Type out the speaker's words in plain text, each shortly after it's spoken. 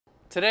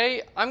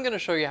Today, I'm going to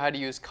show you how to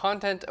use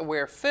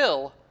content-aware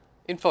fill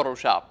in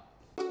Photoshop.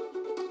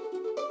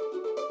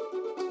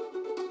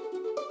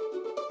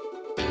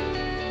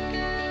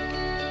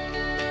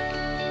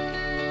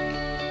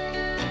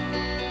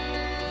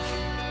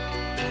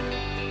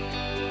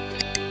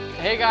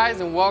 Hey guys,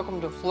 and welcome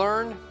to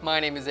Phlearn. My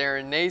name is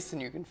Aaron Nace,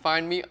 and you can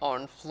find me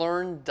on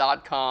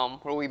Phlearn.com,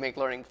 where we make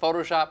learning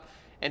Photoshop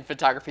and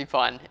photography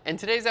fun. And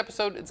today's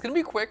episode, it's going to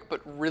be quick,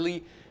 but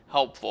really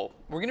helpful.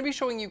 We're going to be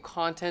showing you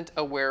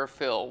content-aware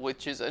fill,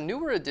 which is a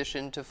newer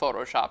addition to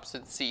Photoshop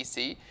since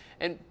CC.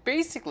 And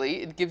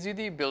basically, it gives you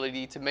the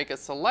ability to make a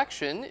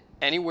selection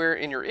anywhere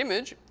in your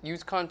image,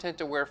 use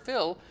content-aware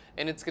fill,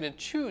 and it's going to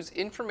choose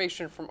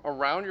information from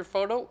around your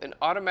photo and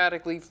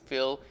automatically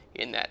fill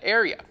in that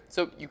area.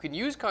 So you can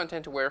use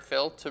content-aware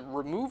fill to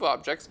remove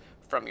objects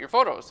from your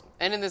photos.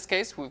 And in this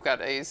case, we've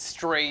got a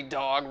stray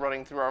dog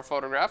running through our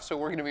photograph, so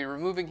we're going to be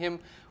removing him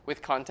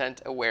with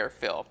content-aware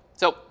fill.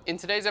 So in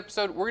today's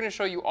episode, we're going to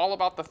show you all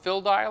about the fill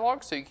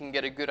dialog, so you can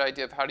get a good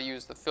idea of how to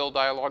use the fill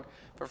dialog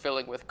for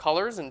filling with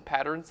colors and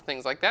patterns,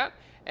 things like that.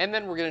 And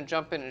then we're going to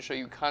jump in and show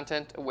you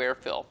content-aware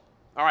fill.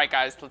 All right,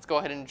 guys, let's go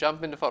ahead and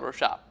jump into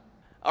Photoshop.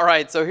 All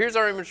right, so here's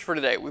our image for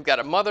today. We've got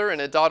a mother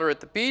and a daughter at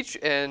the beach,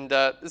 and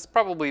this is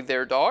probably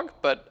their dog,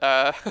 but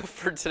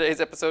for today's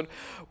episode,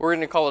 we're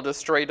going to call it a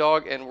stray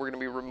dog, and we're going to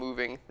be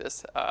removing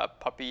this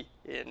puppy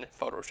in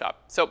Photoshop.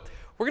 So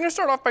we're going to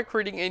start off by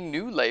creating a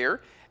new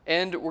layer,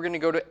 and we're going to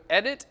go to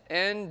Edit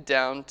and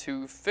down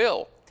to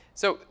Fill.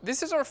 So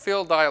this is our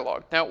fill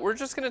dialog. Now we're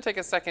just going to take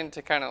a second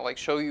to kind of like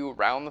show you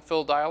around the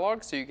fill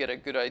dialog so you get a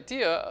good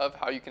idea of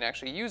how you can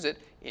actually use it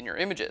in your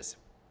images.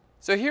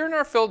 So here in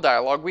our fill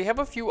dialog, we have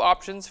a few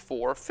options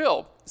for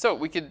fill. So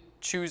we could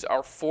choose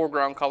our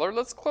foreground color.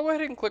 Let's go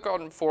ahead and click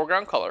on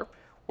foreground color,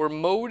 where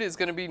mode is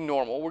going to be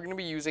normal. We're going to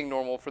be using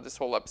normal for this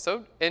whole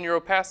episode. And your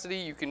opacity,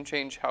 you can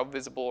change how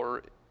visible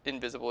or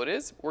invisible it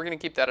is. We're going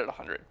to keep that at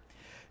 100.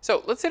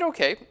 So let's hit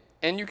OK.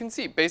 And you can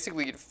see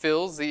basically it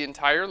fills the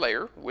entire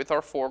layer with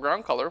our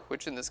foreground color,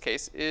 which in this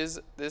case is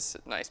this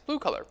nice blue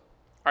color.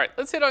 All right,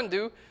 let's hit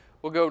undo.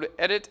 We'll go to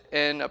Edit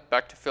and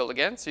back to Fill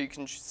again. So you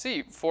can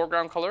see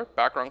foreground color,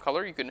 background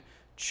color. You can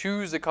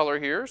choose the color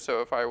here.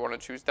 So if I want to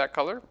choose that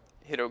color,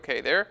 hit OK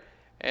there.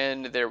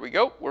 And there we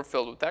go. We're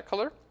filled with that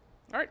color.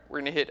 All right, we're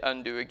going to hit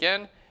undo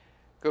again.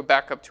 Go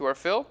back up to our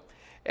fill.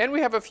 And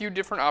we have a few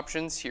different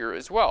options here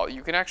as well.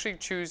 You can actually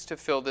choose to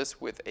fill this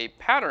with a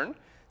pattern.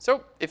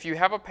 So if you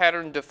have a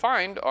pattern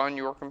defined on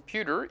your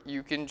computer,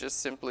 you can just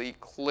simply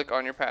click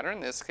on your pattern.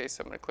 In this case,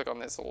 I'm going to click on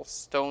this little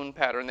stone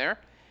pattern there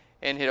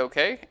and hit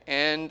OK.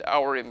 And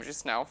our image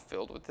is now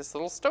filled with this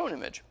little stone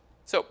image.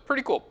 So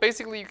pretty cool.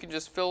 Basically, you can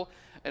just fill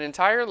an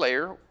entire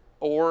layer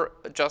or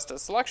just a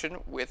selection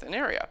with an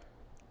area.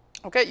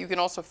 Okay, you can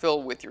also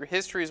fill with your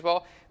history as well.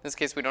 In this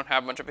case, we don't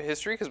have much of a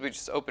history because we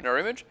just opened our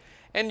image.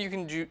 And you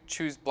can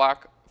choose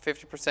black,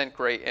 50%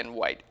 gray, and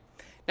white.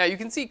 Now you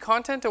can see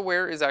content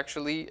aware is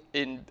actually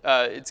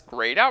it's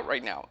grayed out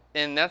right now,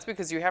 and that's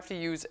because you have to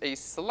use a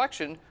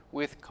selection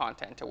with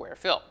content aware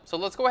fill. So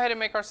let's go ahead and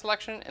make our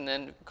selection and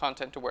then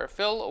content aware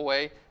fill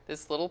away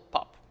this little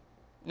pup.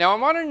 Now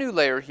I'm on a new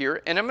layer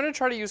here, and I'm going to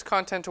try to use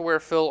content aware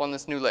fill on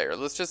this new layer.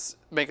 Let's just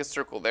make a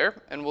circle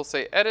there, and we'll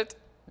say Edit,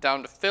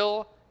 down to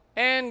Fill,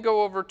 and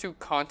go over to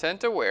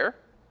content aware,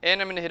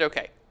 and I'm going to hit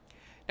OK.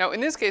 Now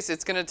in this case,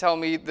 it's going to tell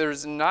me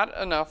there's not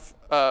enough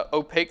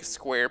opaque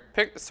square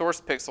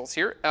source pixels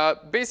here.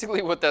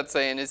 Basically what that's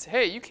saying is,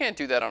 hey, you can't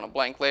do that on a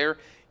blank layer.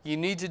 You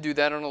need to do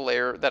that on a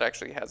layer that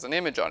actually has an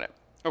image on it.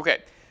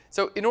 Okay,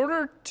 so in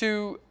order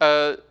to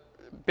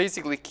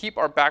basically keep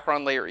our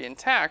background layer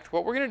intact,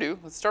 what we're going to do,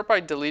 let's start by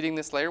deleting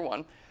this layer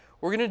 1.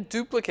 We're going to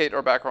duplicate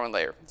our background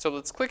layer. So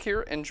let's click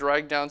here and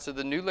drag down to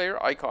the new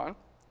layer icon.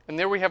 And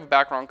there we have a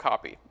background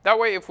copy. That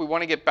way, if we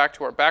want to get back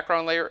to our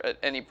background layer at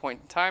any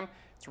point in time,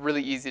 it's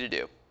really easy to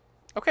do.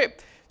 Okay,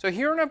 so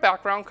here in a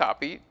background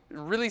copy,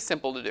 really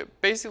simple to do.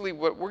 Basically,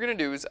 what we're going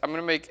to do is I'm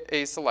going to make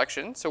a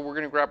selection. So we're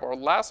going to grab our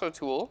lasso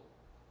tool.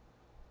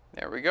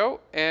 There we go,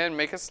 and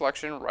make a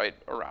selection right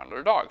around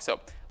our dog. So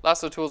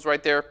lasso tool is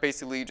right there.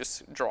 Basically,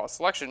 just draw a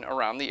selection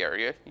around the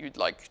area you'd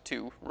like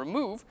to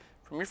remove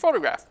from your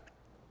photograph.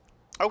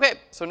 Okay,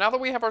 so now that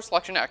we have our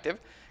selection active,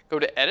 go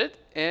to Edit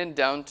and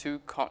down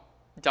to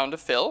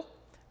Fill.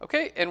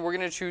 Okay, and we're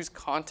going to choose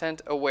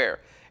Content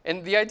Aware.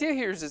 And the idea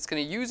here is it's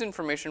going to use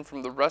information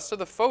from the rest of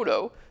the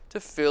photo to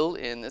fill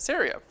in this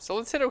area. So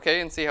let's hit OK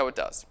and see how it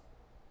does.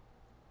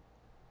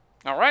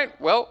 All right,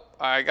 well,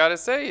 I gotta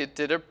say, it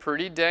did a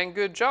pretty dang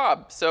good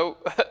job. So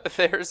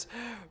there's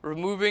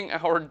removing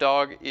our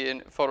dog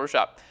in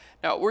Photoshop.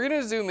 Now we're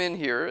going to zoom in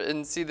here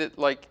and see that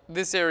like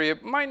this area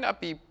might not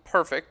be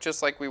perfect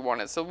just like we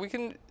want it. So we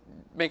can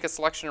make a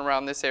selection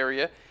around this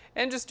area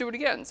and just do it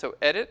again. So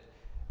Edit,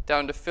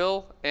 down to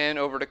Fill, and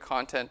over to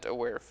Content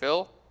Aware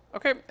Fill.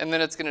 Okay, and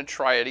then it's going to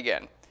try it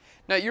again.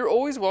 Now you're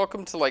always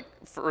welcome to, like,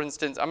 for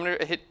instance, I'm going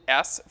to hit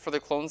S for the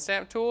clone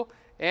stamp tool,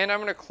 and I'm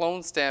going to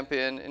clone stamp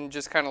in and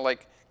just kind of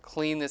like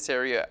clean this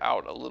area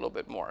out a little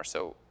bit more.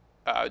 So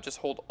just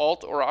hold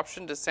Alt or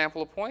Option to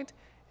sample a point,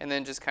 and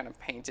then just kind of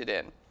paint it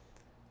in.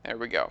 There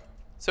we go.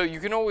 So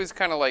you can always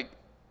kind of like,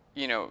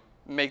 you know,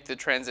 make the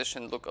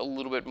transition look a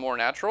little bit more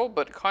natural,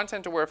 but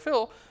content-aware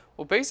fill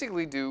will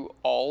basically do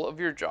all of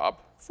your job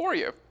for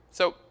you.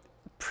 So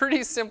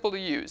pretty simple to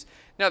use.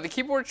 Now the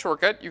keyboard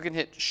shortcut, you can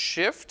hit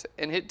Shift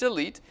and hit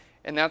Delete,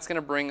 and that's going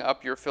to bring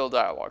up your fill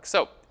dialog.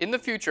 So in the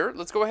future,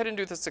 let's go ahead and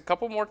do this a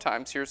couple more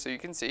times here so you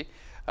can see.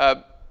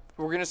 We're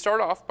going to start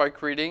off by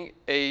creating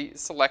a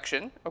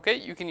selection. Okay,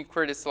 you can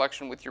create a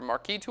selection with your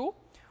marquee tool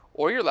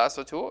or your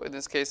lasso tool. In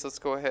this case, let's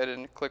go ahead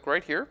and click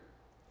right here.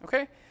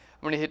 Okay,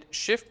 I'm going to hit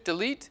Shift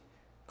Delete,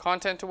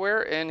 Content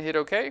Aware, and hit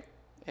OK,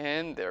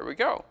 and there we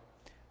go.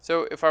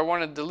 So if I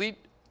want to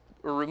delete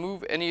or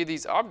remove any of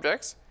these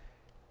objects,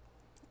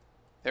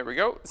 there we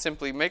go.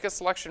 Simply make a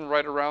selection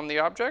right around the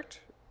object.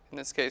 In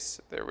this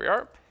case, there we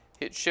are.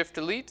 Hit Shift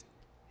Delete,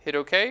 hit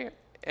OK,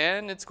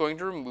 and it's going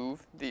to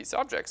remove these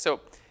objects.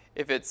 So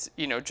if it's,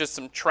 you know, just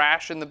some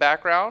trash in the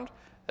background,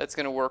 that's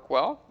going to work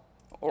well.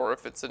 Or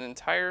if it's an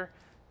entire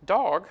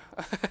dog,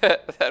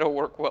 that'll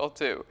work well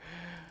too.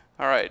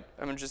 All right,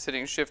 I'm just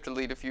hitting Shift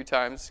Delete a few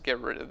times to get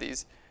rid of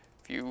these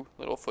few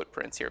little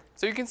footprints here.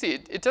 So you can see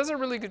it does a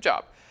really good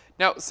job.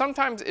 Now,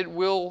 sometimes it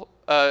will,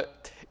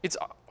 it's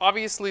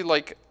obviously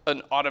like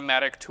an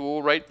automatic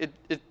tool, right?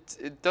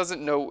 It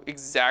doesn't know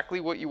exactly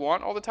what you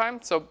want all the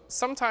time. So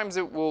sometimes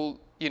it will,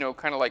 you know,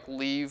 kind of like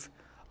leave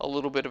a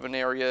little bit of an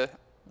area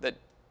that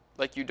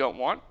like you don't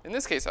want. In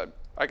this case,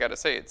 I gotta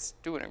say it's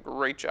doing a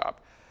great job.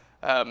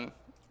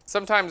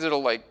 Sometimes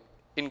it'll like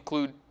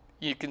include,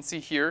 you can see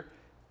here,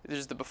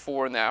 there's the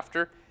before and the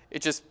after.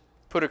 It just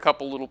put a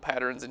couple little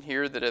patterns in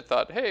here that it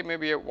thought, hey,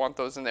 maybe I want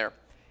those in there.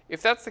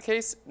 If that's the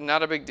case,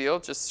 not a big deal.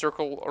 Just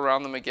circle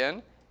around them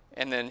again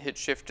and then hit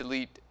Shift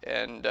Delete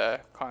and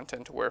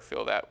Content Aware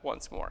fill that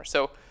once more.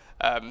 So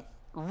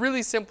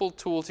really simple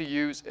tool to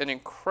use and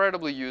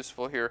incredibly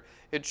useful here.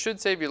 It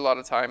should save you a lot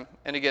of time.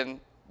 And again,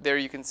 there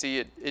you can see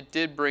it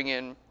did bring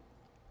in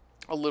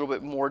a little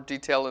bit more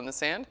detail in the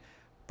sand,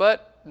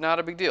 but not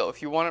a big deal.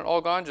 If you want it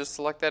all gone, just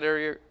select that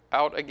area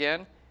out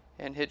again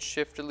and hit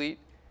Shift Delete.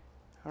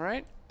 All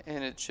right,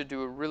 and it should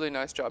do a really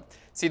nice job.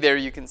 See, there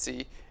you can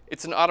see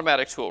it's an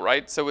automatic tool,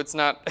 right? So it's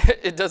not,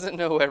 it doesn't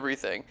know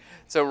everything.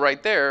 So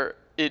right there,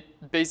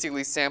 it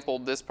basically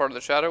sampled this part of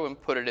the shadow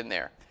and put it in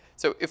there.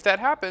 So if that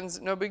happens,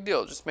 no big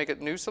deal. Just make a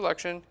new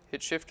selection,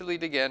 hit Shift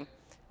Delete again,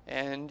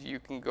 and you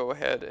can go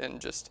ahead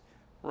and just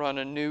run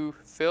a new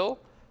fill,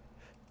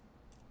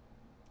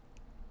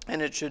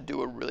 and it should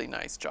do a really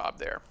nice job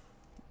there.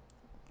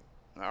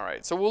 All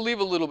right, so we'll leave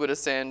a little bit of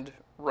sand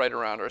right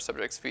around our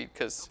subject's feet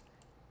because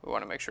we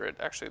want to make sure it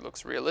actually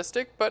looks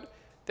realistic, but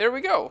there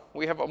we go.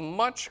 We have a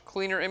much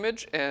cleaner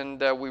image,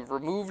 and we've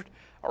removed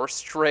our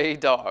stray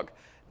dog.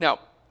 Now,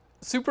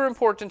 super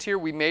important here,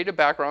 we made a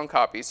background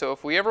copy, so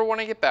if we ever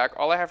want to get back,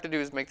 all I have to do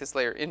is make this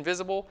layer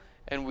invisible,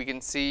 and we can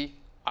see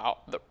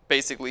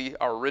basically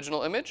our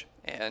original image,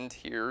 and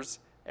here's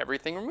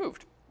everything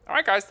removed. All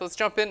right, guys, let's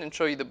jump in and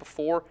show you the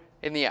before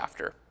and the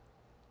after.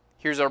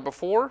 Here's our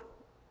before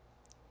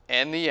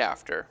and the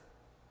after.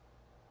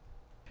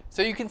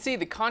 So you can see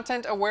the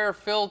content-aware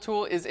fill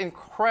tool is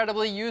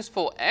incredibly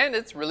useful, and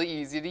it's really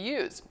easy to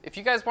use. If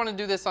you guys want to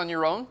do this on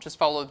your own, just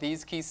follow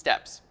these key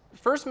steps.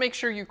 First, make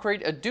sure you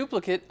create a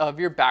duplicate of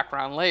your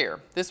background layer.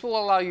 This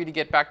will allow you to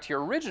get back to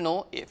your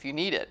original if you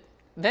need it.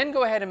 Then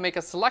go ahead and make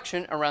a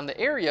selection around the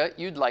area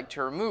you'd like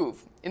to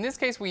remove. In this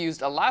case, we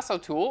used a lasso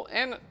tool,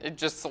 and it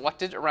just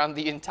selected around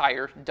the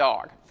entire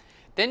dog.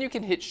 Then you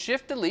can hit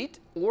Shift Delete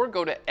or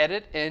go to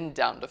Edit and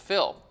down to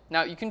Fill.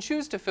 Now you can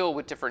choose to fill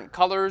with different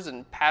colors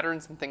and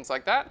patterns and things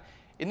like that.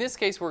 In this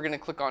case, we're going to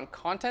click on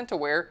Content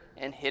Aware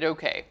and hit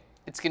OK.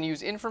 It's going to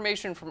use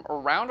information from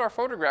around our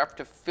photograph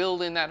to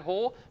fill in that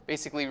hole,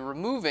 basically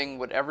removing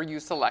whatever you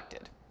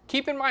selected.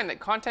 Keep in mind that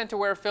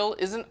content-aware fill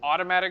is an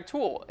automatic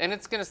tool, and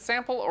it's going to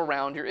sample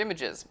around your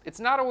images.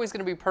 It's not always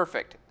going to be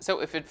perfect, so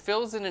if it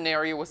fills in an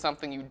area with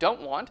something you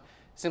don't want,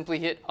 simply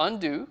hit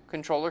Undo,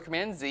 Control or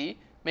Command Z,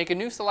 make a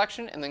new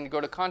selection, and then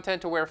go to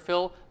content-aware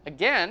fill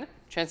again.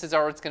 Chances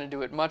are it's going to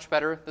do it much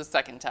better the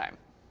second time.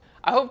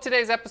 I hope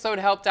today's episode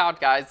helped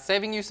out, guys,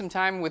 saving you some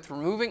time with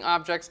removing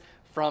objects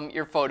from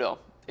your photo.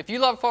 If you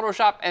love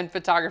Photoshop and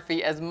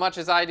photography as much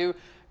as I do,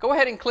 go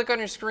ahead and click on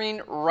your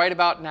screen right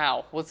about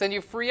now. We'll send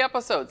you free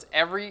episodes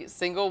every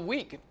single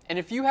week. And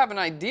if you have an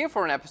idea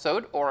for an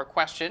episode or a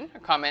question, a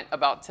comment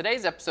about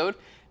today's episode,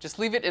 just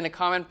leave it in a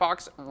comment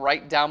box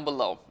right down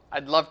below.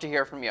 I'd love to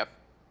hear from you.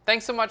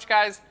 Thanks so much,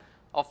 guys.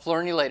 I'll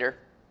Phlearn you later.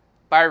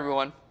 Bye,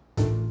 everyone.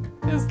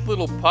 This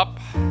little pup.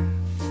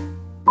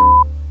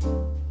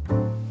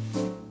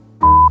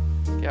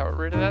 Got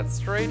rid of that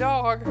stray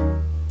dog.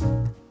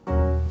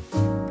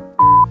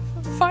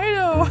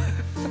 Fido!